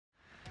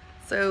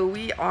So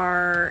we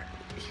are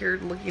here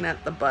looking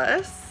at the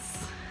bus.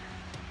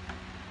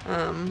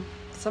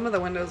 Some of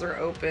the windows are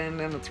open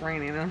and it's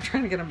raining and I'm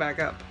trying to get them back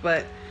up,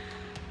 but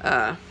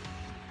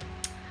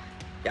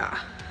yeah.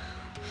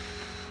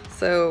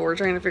 So we're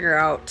trying to figure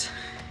out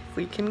if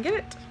we can get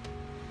it.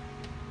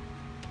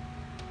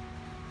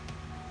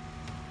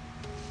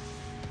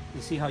 You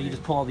see how you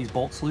just pull all these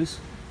bolts loose?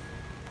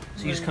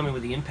 So you just come in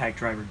with the impact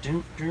driver,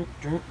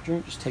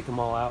 just take them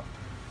all out.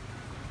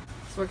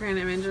 So what kind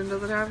of engine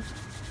does it have?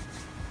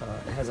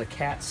 It has a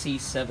Cat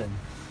C7.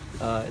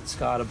 It's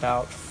got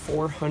about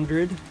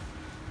 400,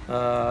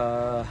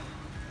 I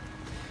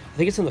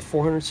think it's in the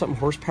 400 something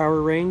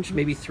horsepower range,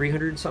 maybe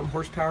 300 something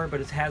horsepower,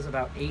 but it has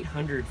about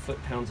 800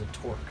 foot-pounds of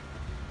torque,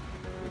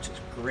 which is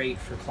great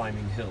for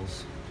climbing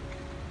hills.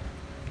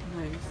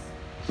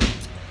 Nice.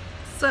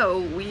 So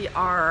we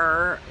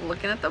are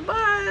looking at the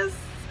bus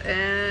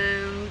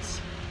and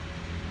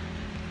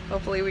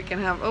hopefully we can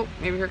have, oh,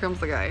 maybe here comes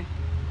the guy.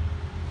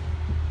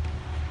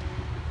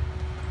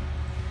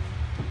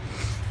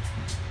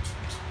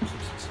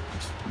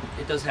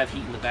 It does have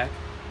heat in the back,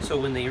 so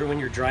when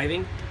you're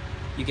driving,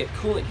 you get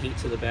coolant heat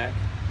to the back,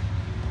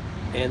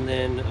 and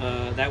then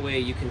that way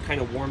you can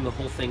kind of warm the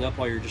whole thing up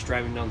while you're just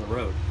driving down the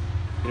road.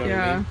 You know what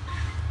I mean?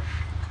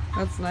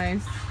 That's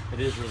nice. It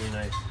is really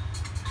nice.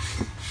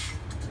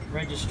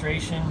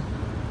 Registration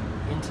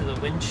into the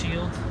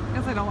windshield. I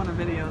guess I don't want to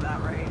video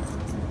that, right?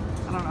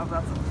 I don't know if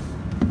that's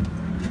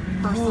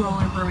personal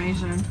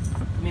information.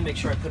 Let me make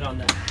sure I put on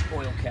that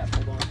oil cap.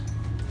 Hold on.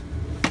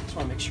 Just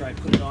want to make sure I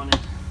put it on it.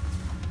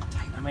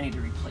 I might need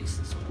to replace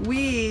this one.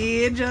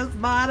 We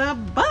just bought a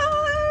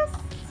bus!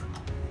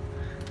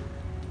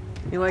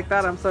 You like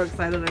that? I'm so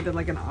excited I did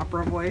like an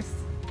opera voice.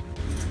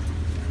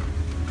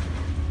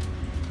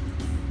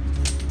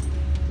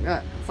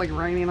 Yeah, it's like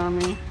raining on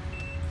me.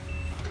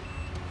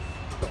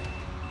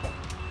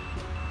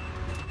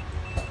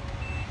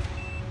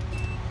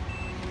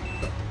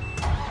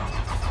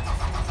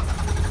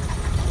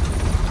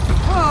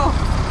 Oh,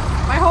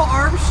 my whole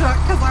arm shook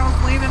because I was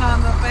leaning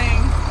on the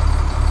thing.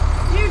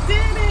 You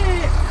did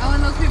it! Oh,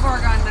 and those people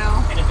are gone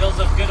now. And it builds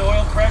up good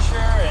oil pressure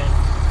and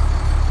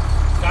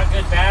it's got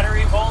good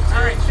battery voltage.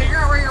 Alright, figure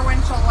out where your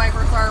windshield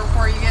wipers are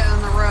before you get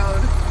on the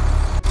road.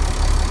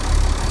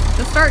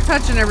 Just start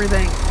touching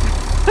everything.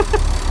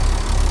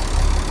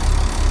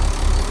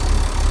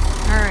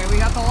 Alright, we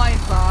got the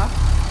lights off.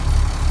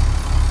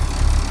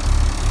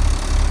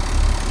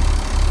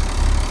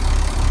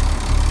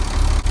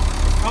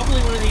 It's probably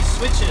one of these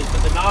switches,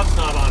 but the knob's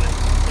not on it.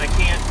 And I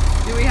can't.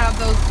 Do we have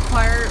those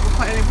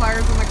any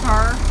pliers in the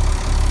car?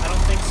 I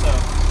don't think so.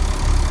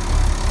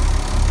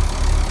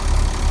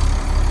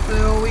 So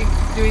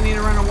do we need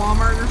to run to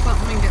Walmart or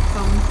something and get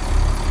some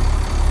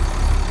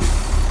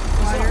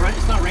pliers?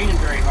 It's not raining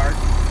very hard.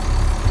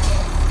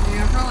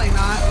 Yeah, probably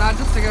not. Not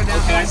just to go down.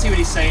 Okay, I see what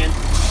he's saying.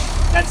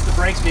 That's the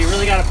brakes, but you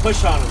really got to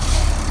push on them.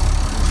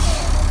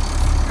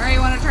 Alright, you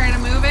want to try to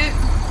move it?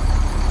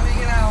 Let me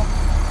get out.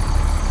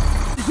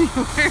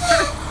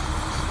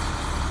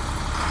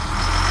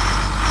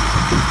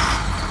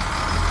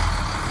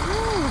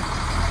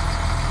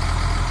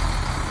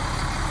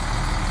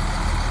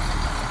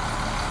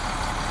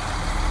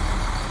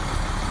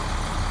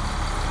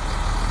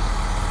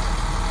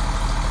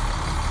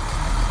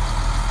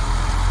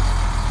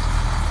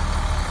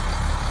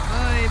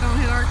 Don't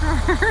hit our car.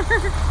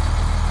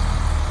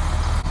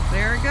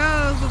 There it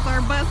goes. It's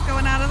our bus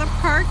going out of the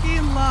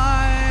parking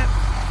lot.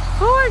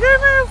 Oh my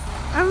goodness.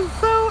 I'm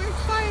so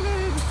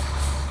excited.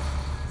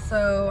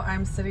 So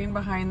I'm sitting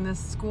behind this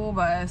school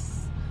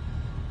bus,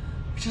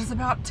 which is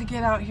about to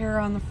get out here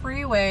on the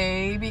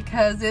freeway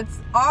because it's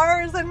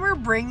ours and we're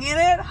bringing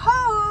it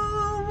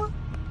home.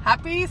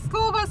 Happy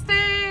school bus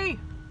day.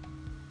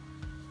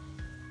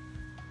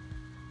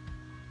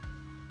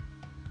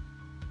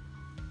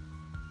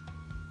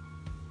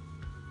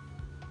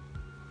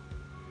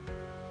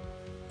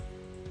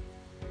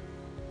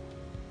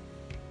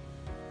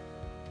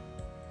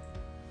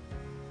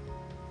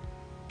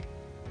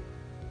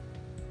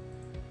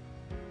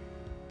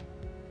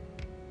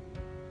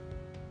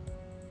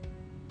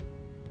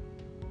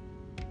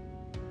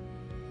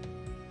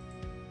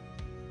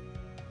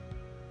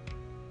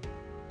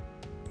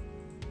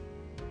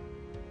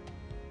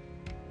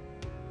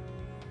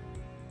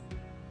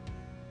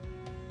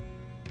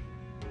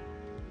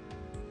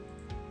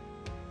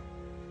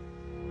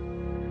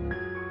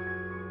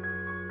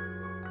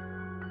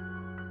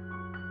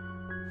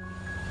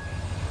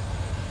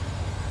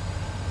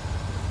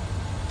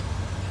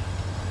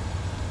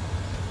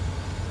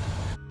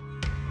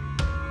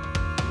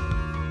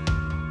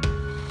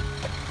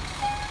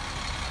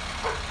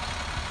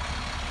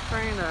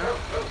 Trying to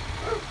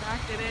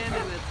back it in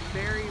and it's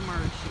very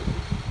marshy.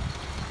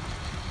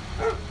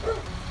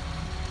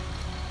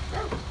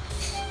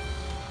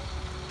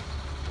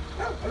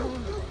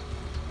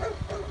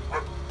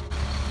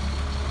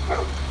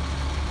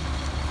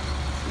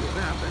 See what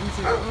happens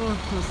here. Oh,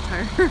 those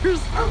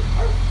tires.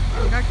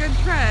 We got good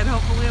tread.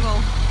 Hopefully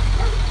it'll.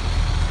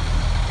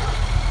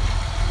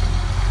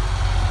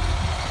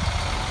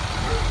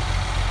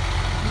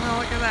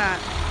 look at that.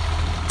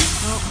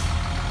 Oh.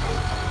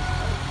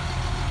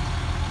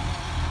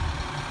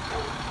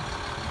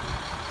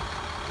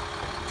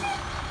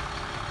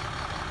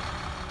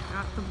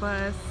 Got the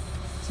bus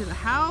to the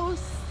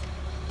house.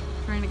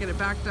 Trying to get it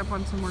backed up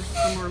on some more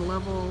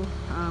level.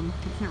 You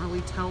can't really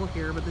tell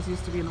here, but this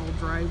used to be an old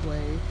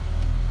driveway.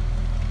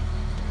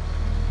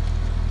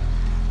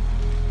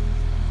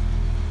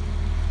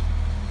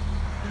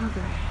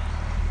 Okay.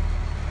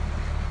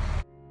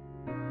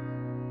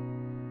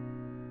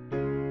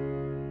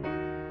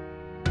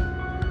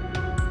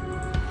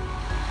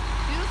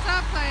 Do the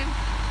stop sign.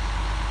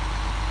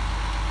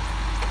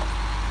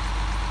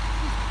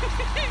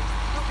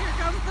 Oh, here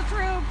comes the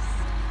troops.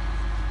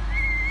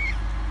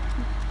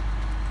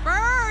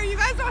 Burr, you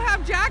guys don't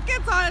have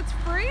jackets on. It's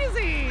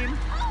freezing.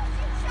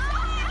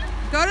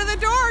 Go to the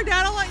door.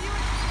 Dad'll let you in.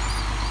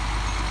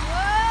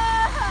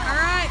 Whoa. All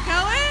right,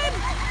 go in.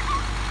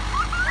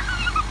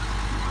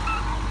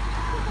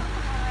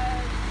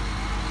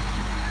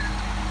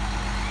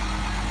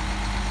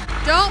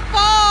 Don't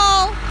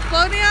fall.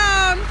 Slow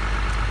down.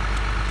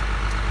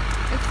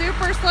 It's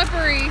super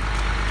slippery.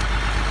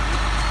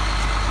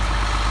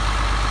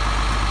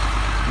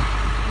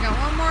 We got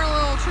one more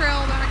little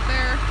trail back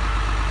there.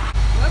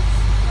 Whoops.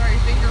 Sorry,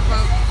 finger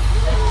poke.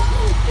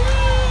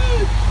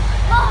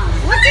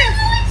 Look at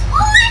it's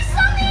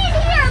awesome in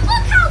here.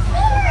 Look how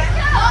gorgeous.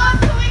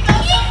 Can we go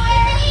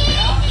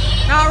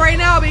somewhere? Not right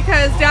now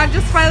because Dad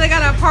just finally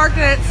got it parked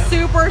and it's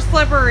super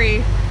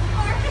slippery.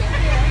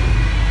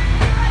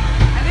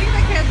 I think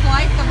the kids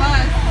like the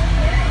bus.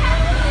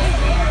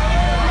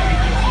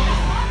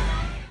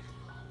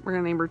 We're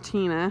gonna name her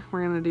Tina.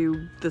 We're gonna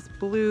do this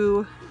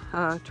blue,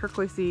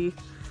 turquoisey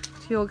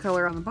teal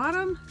color on the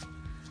bottom,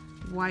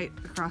 white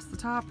across the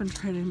top, and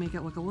try to make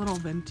it look a little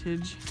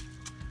vintage.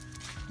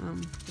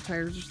 The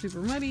tires are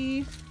super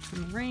muddy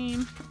from the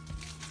rain.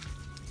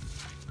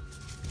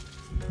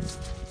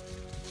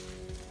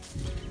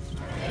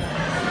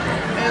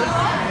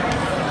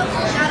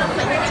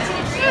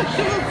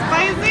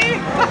 Spicy.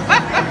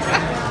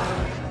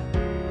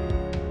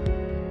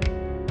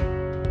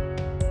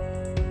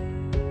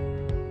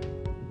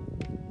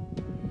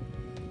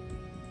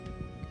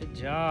 Good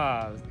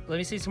job. Let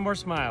me see some more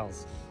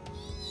smiles.